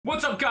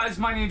What's up, guys?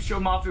 My name's Joe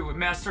Moffitt with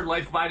Master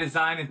Life by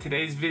Design. In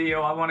today's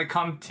video, I want to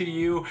come to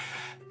you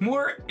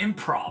more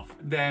improv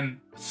than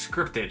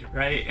scripted,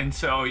 right? And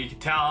so you can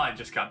tell I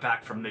just got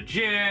back from the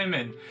gym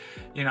and,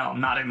 you know,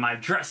 I'm not in my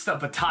dressed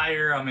up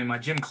attire, I'm in my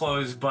gym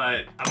clothes,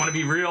 but I want to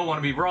be real, want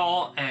to be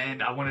raw,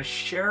 and I want to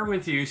share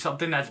with you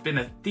something that's been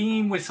a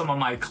theme with some of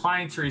my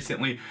clients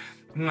recently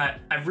that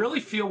I really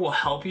feel will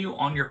help you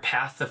on your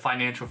path to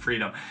financial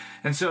freedom.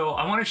 And so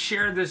I want to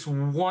share this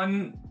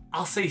one,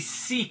 I'll say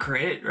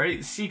secret,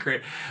 right?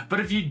 Secret. But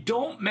if you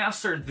don't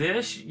master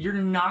this, you're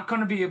not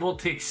going to be able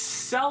to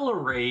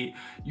accelerate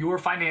your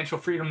financial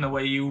freedom the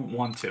way you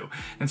want to.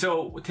 And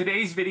so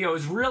today's video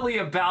is really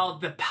about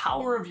the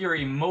power of your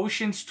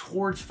emotions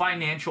towards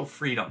financial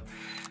freedom.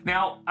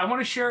 Now, I want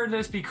to share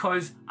this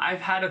because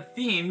I've had a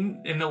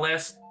theme in the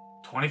last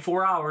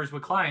 24 hours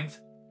with clients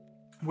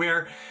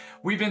where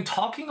we've been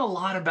talking a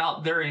lot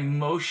about their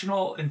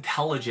emotional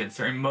intelligence,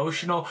 their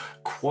emotional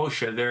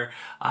quotient, their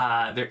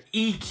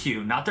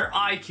EQ, not their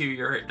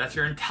IQ. That's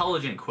your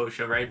intelligent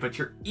quotient, right? But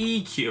your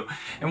EQ.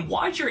 And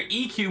why is your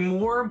EQ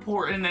more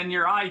important than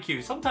your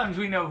IQ? Sometimes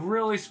we know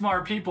really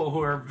smart people who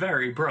are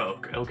very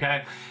broke,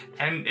 okay?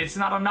 And it's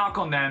not a knock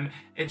on them.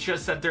 It's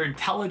just that their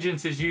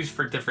intelligence is used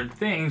for different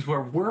things,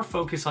 where we're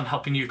focused on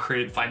helping you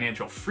create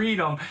financial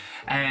freedom.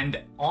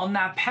 And on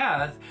that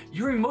path,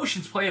 your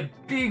emotions play a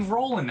big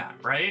role in that,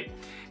 right?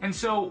 And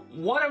so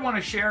what I want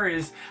to share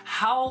is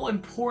how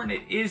important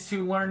it is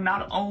to learn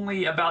not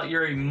only about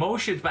your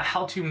emotions, but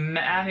how to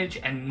manage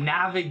and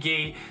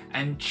navigate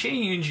and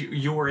change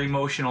your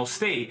emotional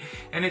state.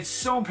 And it's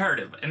so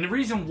imperative. And the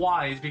reason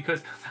why is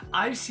because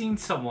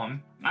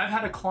I've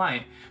had a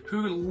client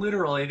who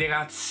literally, they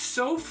got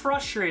so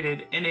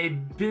frustrated in a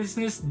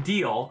business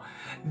deal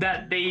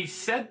that they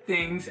said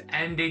things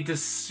and they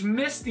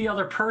dismissed the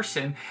other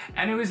person,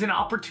 and it was an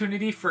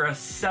opportunity for a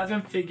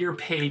 7-figure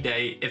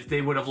payday if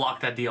they would have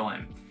locked that deal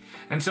in.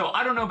 And so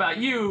I don't know about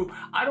you,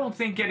 I don't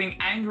think getting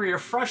angry or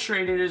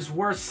frustrated is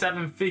worth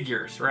 7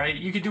 figures, right?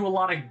 You could do a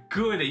lot of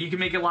good, you can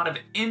make a lot of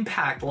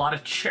impact, a lot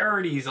of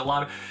charities,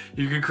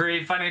 you can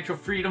create financial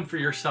freedom for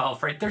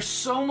yourself, right? There's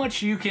so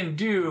much you can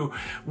do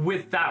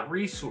with that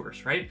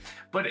resource, right?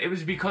 But it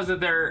was because of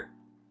their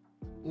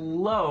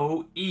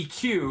low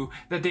EQ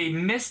that they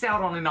missed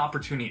out on an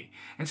opportunity.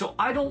 And so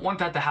I don't want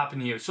that to happen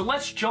to you. So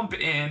let's jump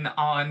in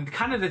on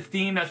kind of the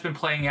theme that's been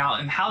playing out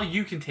and how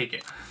you can take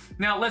it.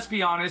 Now, let's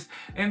be honest,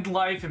 in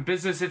life and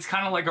business, it's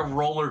kind of like a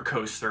roller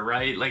coaster,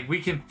 right? Like we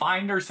can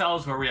find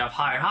ourselves where we have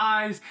high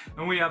highs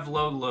and we have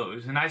low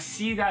lows. And I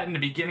see that in the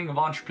beginning of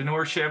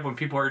entrepreneurship when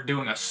people are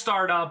doing a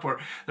startup or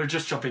they're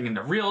just jumping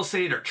into real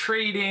estate or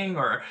trading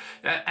or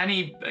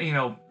any,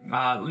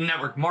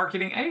 network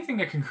marketing, anything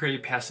that can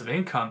create passive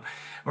income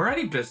or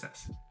any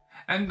business.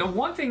 And the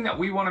one thing that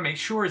we want to make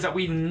sure is that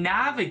we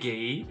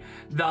navigate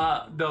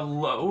the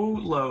low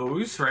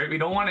lows, right? We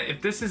don't want to,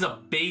 if this is a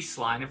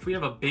baseline, if we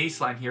have a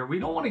baseline here, we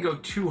don't want to go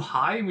too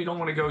high and we don't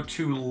want to go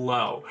too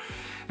low.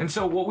 And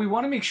so what we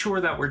want to make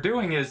sure that we're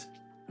doing is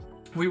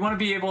we want to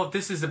be able, if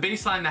this is the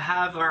baseline, to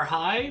have our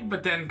high,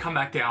 but then come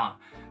back down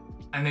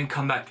and then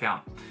come back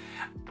down.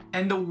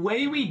 And the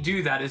way we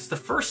do that is the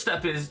first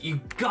step is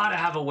you gotta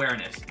have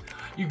awareness.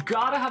 You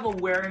gotta have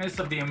awareness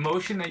of the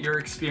emotion that you're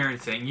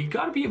experiencing. You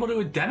gotta be able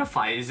to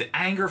identify, is it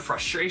anger,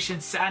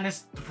 frustration,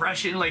 sadness,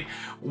 depression? Like,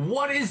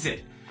 what is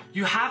it?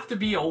 You have to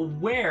be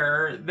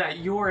aware that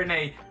you're in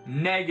a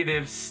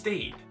negative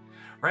state,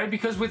 right?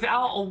 Because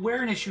without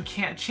awareness, you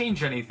can't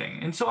change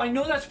anything. And so I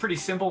know that's pretty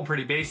simple and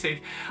pretty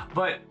basic,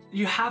 but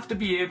you have to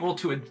be able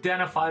to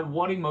identify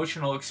what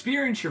emotional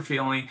experience you're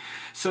feeling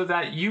so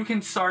that you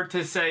can start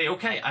to say,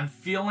 okay, I'm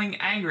feeling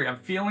angry, I'm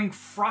feeling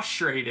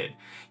frustrated.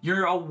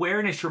 Your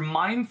awareness, your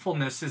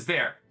mindfulness is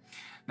there.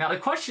 Now the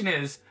question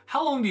is,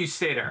 how long do you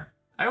stay there?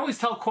 I always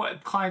tell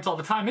clients all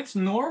the time, it's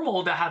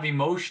normal to have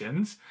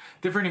emotions,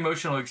 different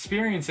emotional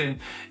experiences,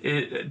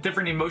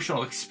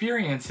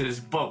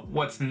 but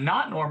what's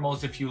not normal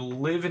is if you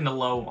live in the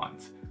low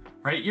ones,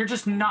 right? You're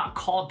just not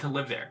called to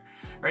live there,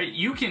 right?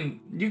 You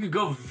could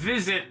go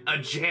visit a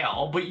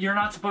jail, but you're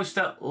not supposed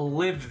to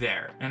live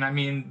there. And I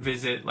mean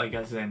visit like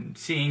as in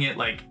seeing it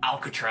like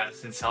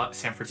Alcatraz in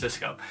San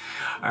Francisco,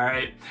 all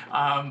right?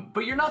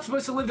 But you're not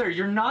supposed to live there.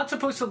 You're not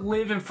supposed to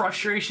live in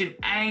frustration,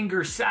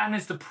 anger,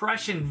 sadness,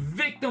 depression,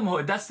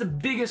 victimhood. That's the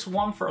biggest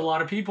one for a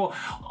lot of people.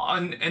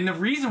 And the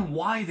reason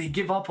why they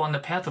give up on the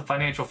path of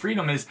financial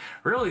freedom is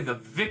really the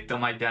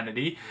victim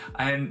identity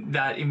and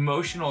that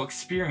emotional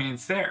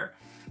experience there.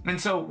 And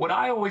so what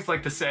I always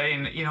like to say,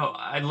 and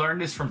I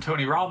learned this from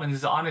Tony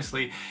Robbins,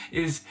 honestly,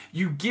 is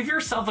you give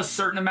yourself a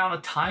certain amount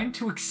of time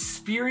to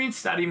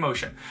experience that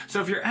emotion.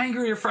 So if you're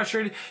angry or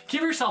frustrated,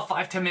 give yourself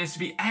 5-10 minutes to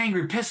be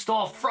angry, pissed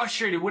off,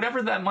 frustrated,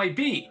 whatever that might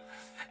be.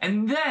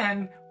 And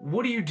then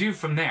what do you do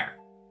from there?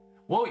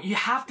 Well, you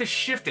have to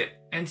shift it.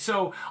 And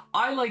so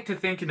I like to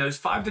think in those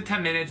 5 to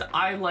 10 minutes,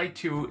 I like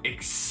to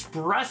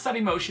express that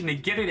emotion to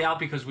get it out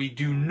because we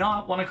do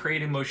not want to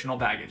create emotional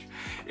baggage.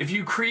 If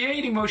you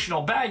create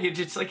emotional baggage,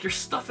 it's like you're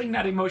stuffing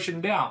that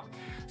emotion down.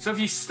 So if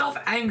you stuff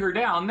anger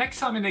down, next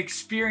time an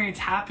experience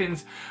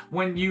happens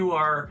when you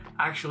are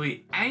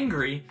actually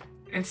angry,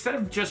 instead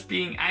of just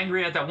being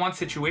angry at that one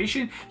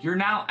situation, you're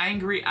now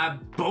angry at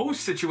both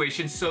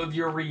situations. So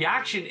your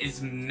reaction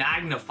is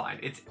magnified,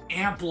 it's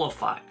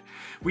amplified.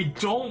 We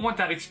don't want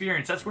that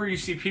experience. That's where you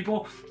see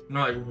people and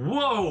they're like,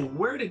 whoa,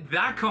 where did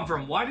that come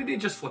from? Why did they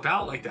just flip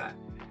out like that?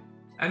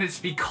 And it's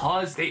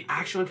because they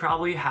actually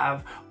probably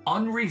have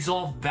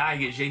unresolved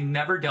baggage they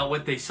never dealt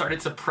with. They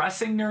started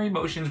suppressing their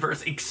emotions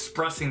versus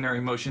expressing their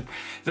emotions.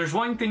 There's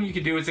one thing you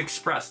can do is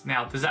express.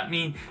 Now, does that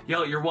mean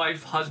yell at your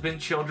wife,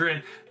 husband,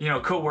 children,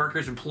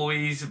 co-workers,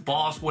 employees,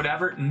 boss,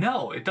 whatever?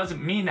 No, it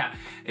doesn't mean that.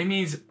 It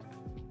means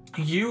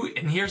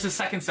and here's the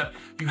second step,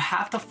 you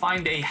have to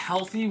find a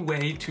healthy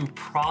way to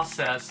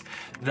process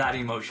that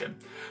emotion.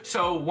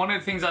 So one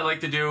of the things I like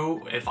to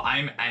do if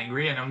I'm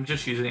angry, and I'm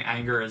just using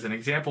anger as an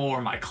example,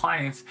 or my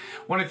clients,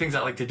 one of the things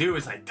I like to do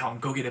is I tell them,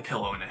 go get a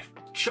pillow and I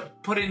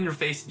put it in your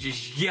face and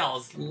just yell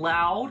as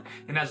loud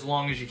and as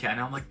long as you can.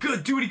 And I'm like,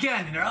 good, do it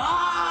again. And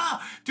they're,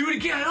 do it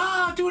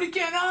again, do it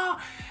again,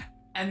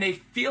 And they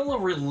feel a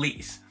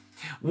release.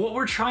 What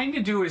we're trying to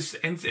do is,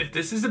 and if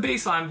this is the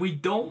baseline, we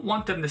don't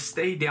want them to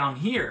stay down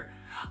here.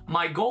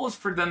 My goal is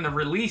for them to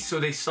release so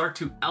they start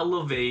to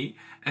elevate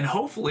and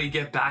hopefully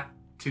get back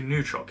to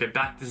neutral, get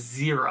back to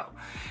zero.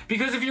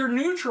 Because if you're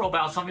neutral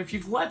about something, if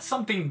you've let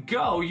something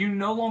go, you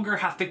no longer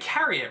have to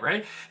carry it,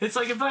 right? It's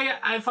like if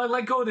I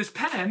let go of this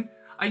pen,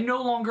 I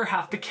no longer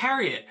have to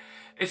carry it.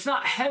 It's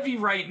not heavy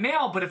right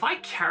now, but if I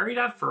carry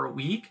that for a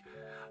week,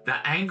 the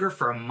anger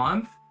for a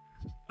month,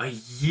 a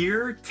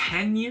year,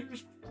 10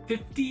 years,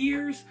 50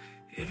 years,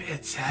 if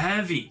it's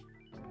heavy.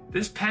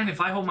 This pen,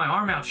 if I hold my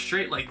arm out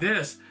straight like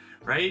this,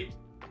 right,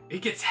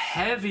 it gets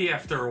heavy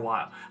after a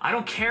while. I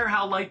don't care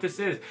how light this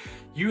is.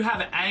 You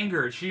have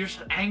anger, you're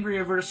just angry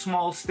over the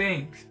smallest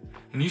things,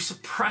 and you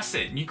suppress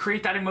it, and you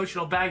create that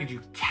emotional baggage,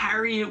 you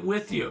carry it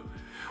with you.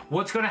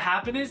 What's gonna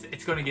happen is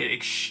it's gonna get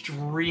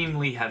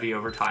extremely heavy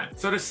over time.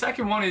 So the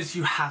second one is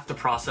you have to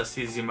process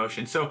these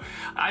emotions. So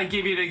I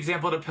gave you the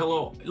example of the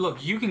pillow.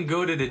 Look, you can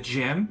go to the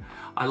gym.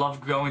 I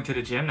love going to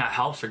the gym, that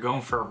helps, or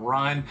going for a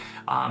run,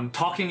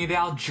 talking it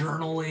out,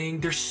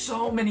 journaling. There's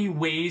so many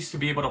ways to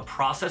be able to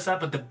process that,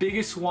 but the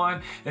biggest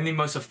one and the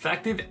most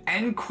effective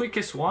and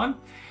quickest one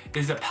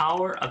is the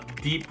power of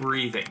deep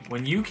breathing.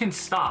 When you can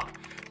stop,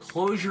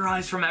 close your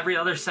eyes from every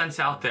other sense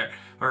out there,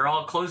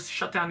 or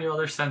shut down your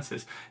other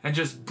senses, and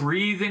just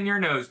breathe in your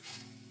nose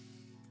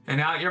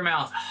and out your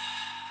mouth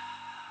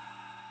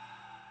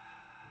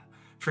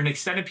for an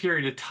extended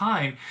period of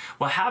time.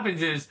 What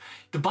happens is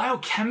the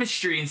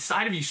biochemistry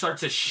inside of you starts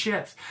to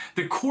shift.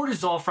 The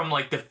cortisol from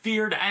like the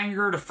fear to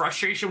anger to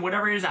frustration,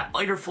 whatever it is, that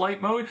fight or flight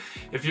mode,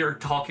 if you're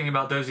talking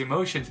about those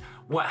emotions,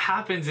 what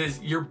happens is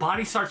your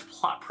body starts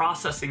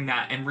processing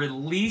that and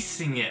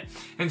releasing it.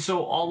 And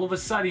so all of a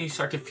sudden you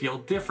start to feel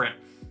different.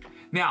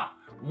 Now,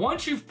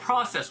 once you've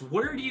processed,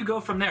 where do you go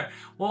from there?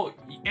 Well,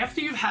 after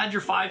you've had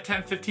your 5,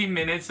 10, 15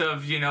 minutes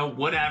of,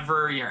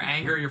 whatever, your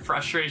anger, your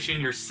frustration,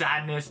 your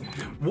sadness,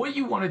 what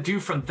you want to do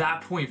from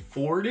that point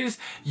forward is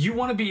you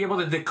want to be able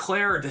to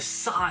declare or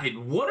decide,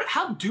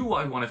 how do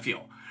I want to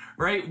feel?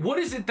 Right? What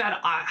is it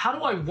how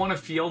do I want to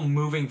feel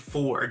moving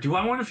forward? Do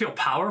I want to feel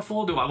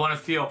powerful? Do I want to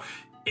feel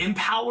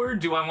empowered?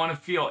 Do I want to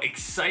feel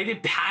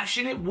excited,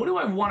 passionate? What do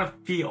I want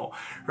to feel,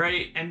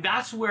 right? And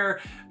that's where,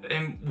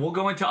 and we'll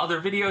go into other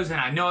videos, and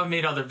I know I've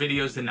made other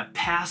videos in the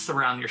past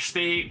around your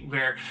state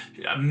where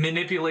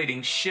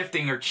manipulating,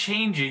 shifting, or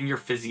changing your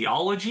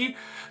physiology,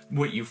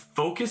 what you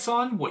focus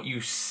on, what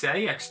you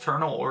say,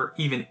 external or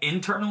even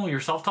internal, your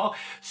self-talk,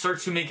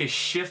 starts to make a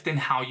shift in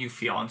how you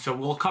feel. And so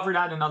we'll cover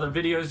that in other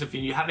videos. If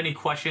you have any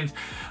questions,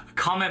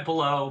 comment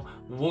below.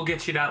 We'll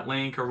get you that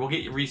link, or we'll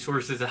get you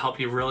resources to help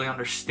you really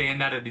understand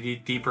that at a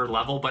deeper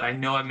level. But I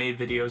know I made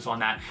videos on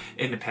that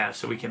in the past,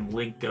 so we can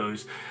link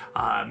those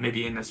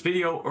maybe in this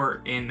video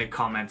or in the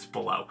comments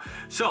below.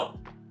 So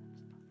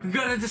I'm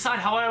gonna decide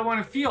how I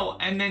want to feel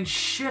and then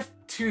shift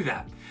to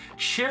that.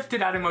 Shift to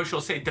that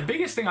emotional state. The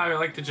biggest thing I would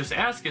like to just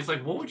ask is,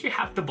 like, what would you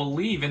have to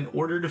believe in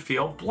order to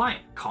feel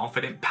blank?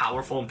 Confident,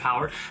 powerful,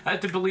 empowered. I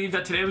had to believe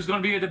that today was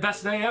going to be the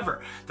best day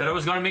ever, that I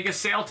was going to make a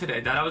sale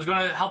today, that I was going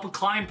to help a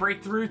client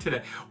break through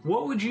today.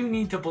 What would you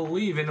need to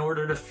believe in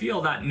order to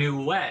feel that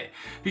new way?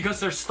 Because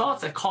there's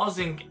thoughts that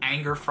causing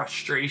anger,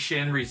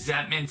 frustration,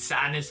 resentment,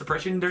 sadness,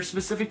 depression. There's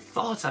specific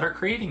thoughts that are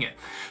creating it.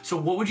 So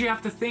what would you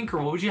have to think, or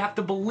what would you have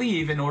to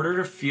believe in order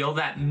to feel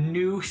that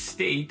new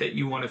state that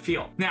you want to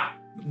feel? Now,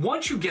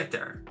 once you get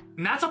there,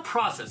 and that's a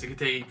process. It could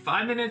take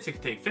 5 minutes, it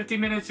could take 50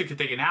 minutes, it could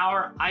take an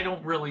hour. I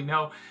don't really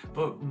know.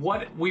 But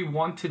what we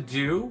want to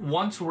do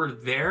once we're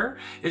there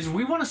is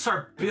we want to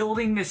start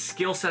building this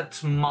skill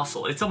set's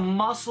muscle. It's a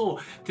muscle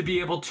to be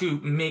able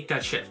to make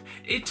that shift.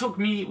 It took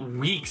me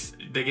weeks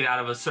to get out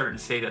of a certain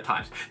state at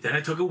times. Then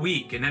it took a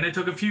week, and then it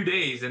took a few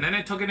days, and then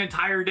it took an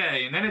entire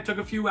day, and then it took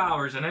a few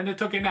hours, and then it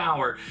took an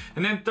hour,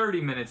 and then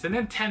 30 minutes, and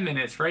then 10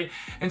 minutes, right?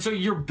 And so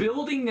you're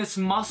building this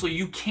muscle.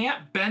 You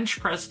can't bench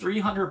press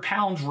 300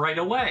 pounds right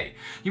away.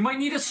 You might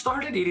need to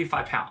start at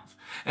 85 pounds.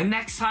 And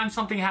next time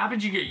something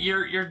happens,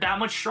 you're that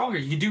much stronger.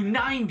 You do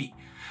 90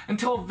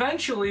 until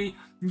eventually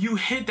you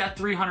hit that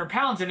 300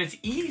 pounds, and it's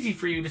easy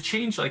for you to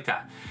change like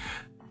that.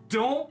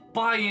 Don't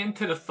buy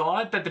into the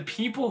thought that the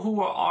people who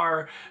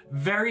are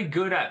very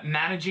good at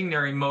managing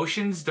their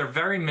emotions, they're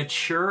very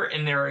mature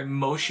in their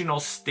emotional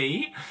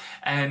state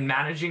and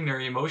managing their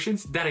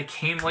emotions, that it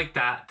came like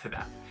that to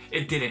them.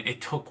 It didn't.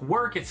 It took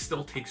work. It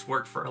still takes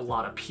work for a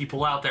lot of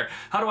people out there.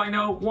 How do I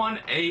know? One,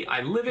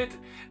 I live it,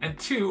 and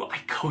two, I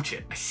coach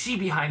it. I see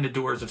behind the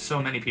doors of so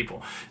many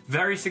people,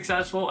 very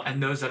successful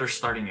and those that are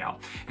starting out.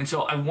 And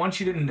so I want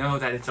you to know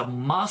that it's a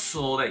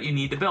muscle that you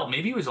need to build.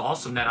 Maybe it was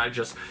awesome that I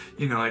just,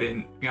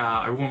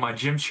 I wore my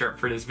gym shirt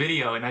for this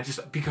video, and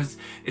because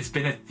it's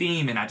been a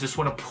theme and I just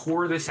want to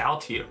pour this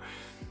out to you.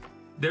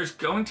 There's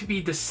going to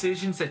be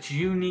decisions that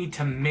you need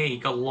to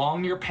make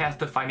along your path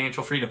to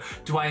financial freedom.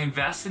 Do I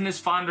invest in this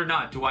fund or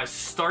not? Do I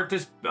start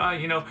this,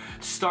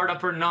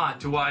 startup or not?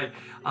 Do I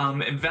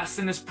invest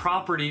in this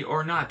property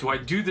or not? Do I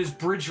do this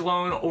bridge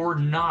loan or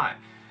not?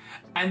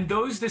 And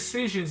those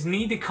decisions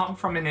need to come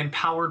from an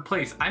empowered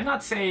place. I'm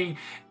not saying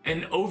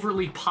an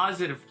overly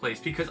positive place,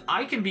 because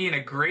I can be in a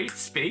great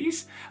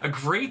space, a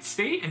great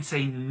state, and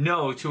say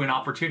no to an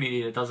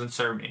opportunity that doesn't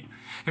serve me.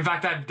 In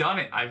fact, I've done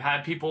it. I've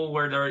had people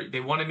where they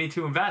wanted me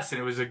to invest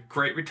and it was a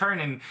great return,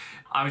 and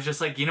I was just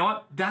like, you know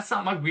what? That's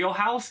not my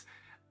wheelhouse.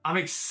 I'm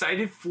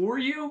excited for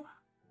you,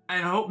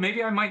 and I hope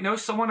maybe I might know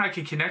someone I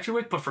can connect you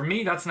with, but for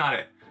me, that's not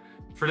it.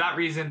 For that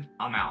reason,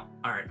 I'm out.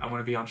 All right, I want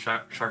to be on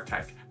Shark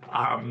Tank.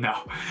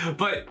 No,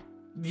 but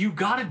you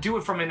got to do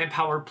it from an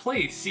empowered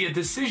place. See, a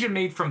decision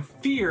made from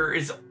fear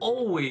is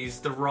always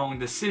the wrong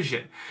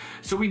decision.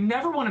 So we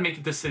never want to make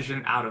a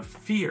decision out of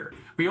fear.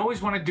 We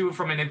always want to do it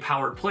from an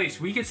empowered place.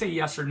 We can say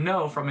yes or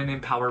no from an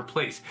empowered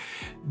place.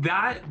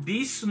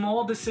 These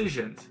small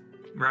decisions,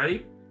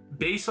 right,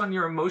 based on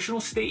your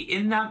emotional state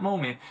in that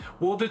moment,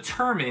 will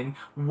determine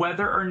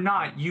whether or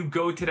not you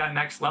go to that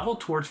next level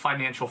towards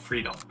financial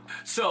freedom.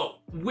 So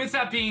with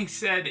that being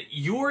said,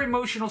 your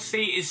emotional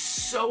state is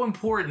so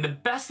important. The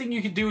best thing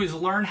you can do is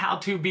learn how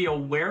to be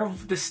aware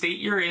of the state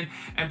you're in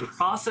and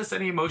process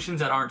any emotions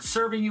that aren't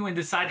serving you, and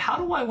decide, how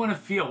do I want to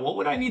feel? What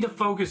would I need to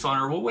focus on?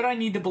 Or what would I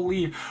need to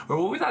believe? Or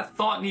what would that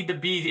thought need to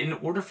be in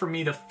order for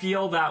me to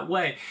feel that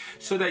way,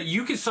 so that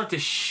you can start to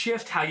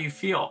shift how you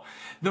feel?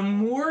 The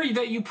more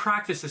that you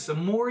practice this, the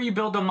more you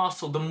build a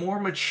muscle, the more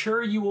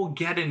mature you will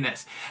get in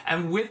this.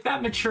 And with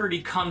that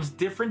maturity comes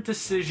different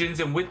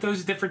decisions, and with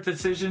those different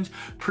decisions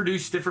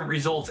produce different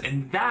results.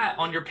 And that,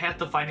 on your path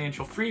to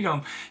financial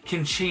freedom,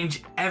 can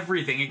change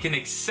everything. It can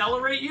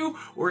accelerate you,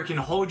 or it can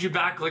hold you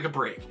back like a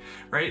brake,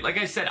 right? Like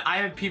I said, I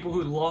have people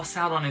who lost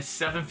out on a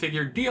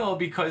 7-figure deal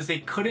because they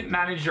couldn't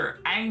manage their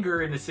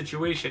anger in the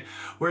situation,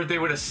 where they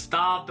would have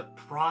stopped,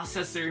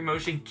 processed their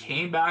emotion,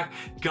 came back,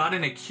 got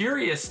in a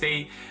curious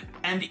state.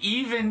 And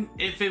even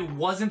if it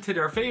wasn't to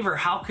their favor,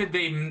 how could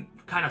they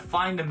kind of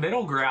find the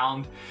middle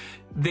ground?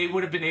 They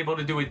would have been able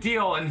to do a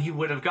deal, and he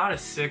would have got a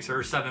 6 or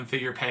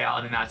 7-figure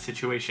payout in that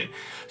situation.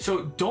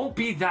 So don't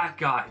be that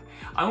guy.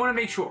 I want to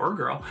make sure, or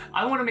girl,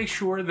 I want to make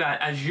sure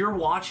that as you're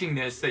watching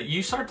this, that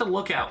you start to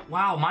look at,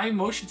 wow, my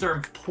emotions are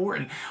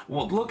important.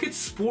 Well, look at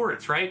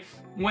sports, right?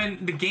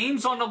 When the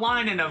game's on the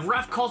line and a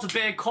ref calls a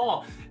bad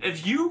call,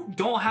 if you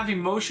don't have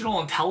emotional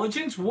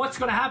intelligence, what's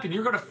going to happen?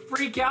 You're going to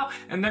freak out,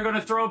 and they're going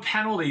to throw a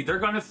penalty. They're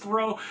going to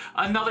throw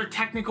another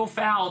technical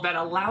foul that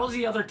allows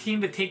the other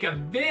team to take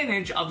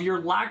advantage of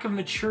your lack of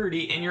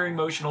maturity in your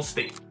emotional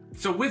state.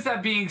 So with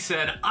that being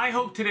said, I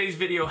hope today's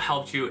video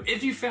helped you.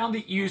 If you found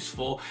it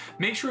useful,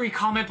 make sure you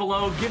comment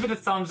below, give it a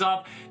thumbs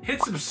up,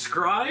 hit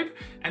subscribe,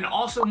 and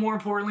also, more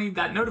importantly,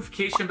 that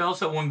notification bell,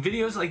 so when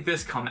videos like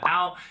this come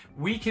out,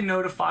 we can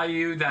notify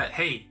you that,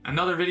 hey,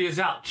 another video is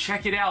out.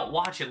 Check it out,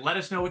 watch it, let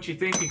us know what you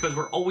think, because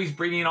we're always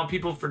bringing on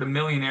people for the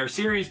Millionaire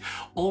series,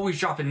 always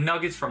dropping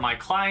nuggets from my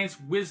clients,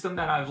 wisdom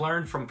that I've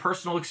learned from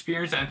personal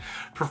experience and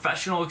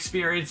professional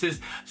experiences,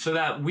 so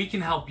that we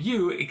can help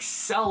you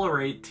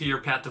accelerate to your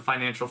path to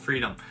financial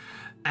freedom.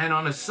 And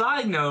on a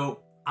side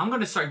note, I'm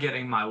gonna start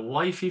getting my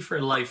wifey for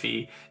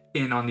lifey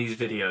in on these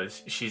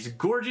videos. She's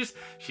gorgeous,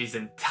 she's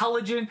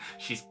intelligent,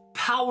 she's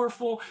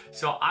powerful,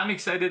 so I'm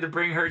excited to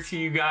bring her to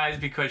you guys,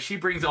 because she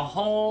brings a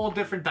whole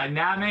different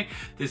dynamic,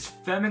 this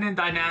feminine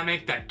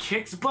dynamic that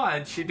kicks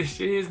butt. She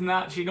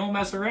don't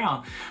mess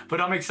around. But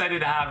I'm excited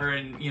to have her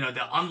and,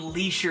 to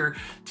unleash her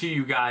to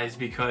you guys,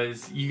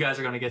 because you guys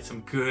are going to get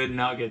some good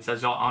nuggets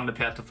as on the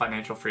path to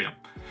financial freedom.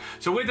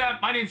 So with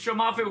that, my name is Joe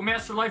Moffitt with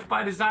Master Life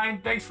by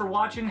Design. Thanks for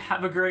watching.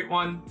 Have a great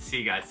one. See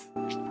you guys.